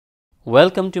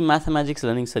Welcome to Mathemagix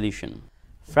Learning Solution.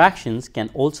 Fractions can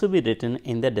also be written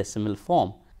in their decimal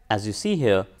form. As you see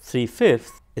here,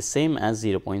 3/5 is same as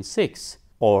 0.6,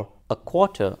 or a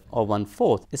quarter or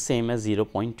 1/4 is same as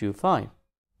 0.25.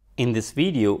 In this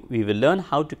video, we will learn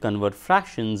how to convert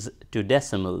fractions to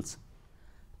decimals.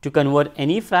 To convert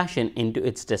any fraction into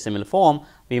its decimal form,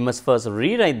 we must first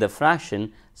rewrite the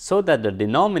fraction so that the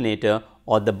denominator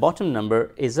or the bottom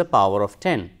number is a power of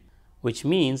 10, which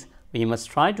means we must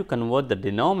try to convert the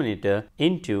denominator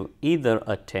into either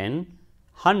a 10,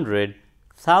 100,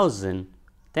 1000,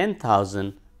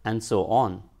 10,000 and so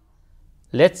on.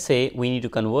 Let's say we need to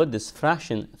convert this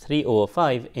fraction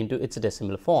 3/5 into its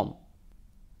decimal form.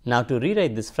 Now to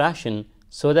rewrite this fraction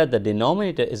so that the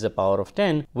denominator is a power of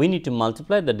 10, we need to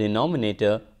multiply the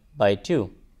denominator by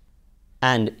 2.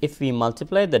 And if we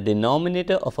multiply the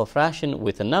denominator of a fraction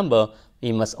with a number,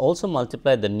 we must also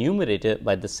multiply the numerator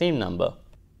by the same number.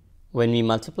 When we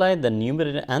multiply the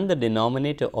numerator and the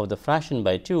denominator of the fraction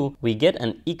by 2, we get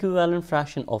an equivalent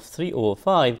fraction of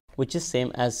 3/5, which is same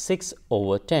as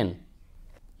 6/10.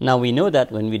 Now we know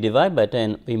that when we divide by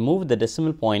 10, we move the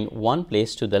decimal point one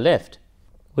place to the left,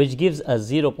 which gives us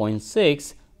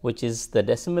 0.6, which is the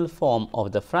decimal form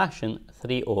of the fraction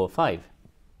 3/5.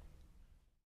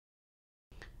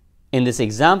 In this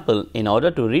example, in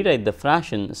order to rewrite the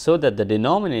fraction so that the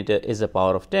denominator is a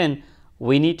power of 10,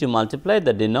 we need to multiply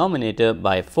the denominator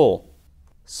by 4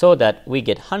 so that we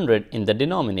get 100 in the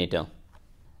denominator.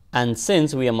 And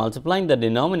since we are multiplying the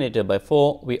denominator by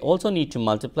 4, we also need to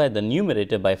multiply the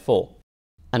numerator by 4.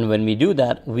 And when we do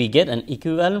that, we get an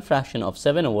equivalent fraction of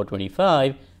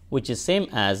 7/25, which is same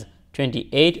as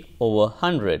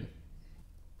 28/100.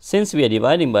 Since we are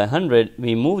dividing by 100,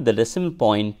 we move the decimal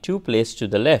point 2 places to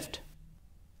the left.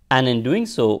 And in doing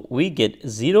so, we get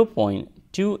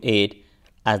 0.28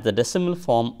 as the decimal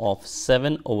form of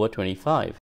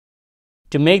 7/25.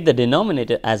 To make the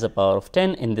denominator as a power of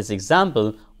 10 in this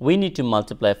example, we need to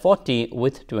multiply 40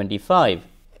 with 25.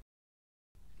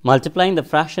 Multiplying the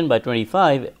fraction by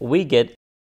 25, we get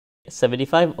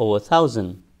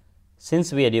 75/1000.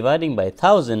 Since we are dividing by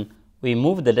 1000, we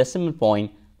move the decimal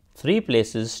point 3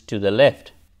 places to the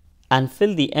left and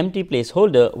fill the empty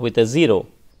placeholder with a 0.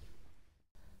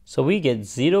 So we get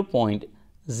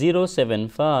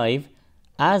 0.075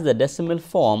 as the decimal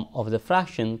form of the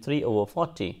fraction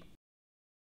 3/40.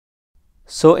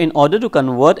 So in order to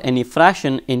convert any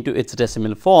fraction into its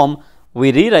decimal form,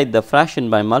 we rewrite the fraction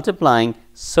by multiplying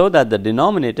so that the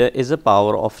denominator is a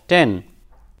power of 10.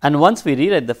 And once we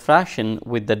rewrite the fraction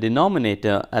with the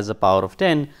denominator as a power of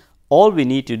 10, all we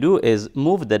need to do is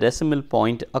move the decimal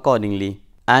point accordingly.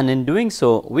 And in doing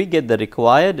so, we get the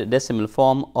required decimal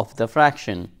form of the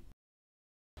fraction.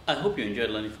 I hope you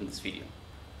enjoyed learning from this video.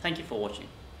 Thank you for watching.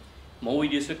 More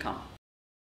videos will come.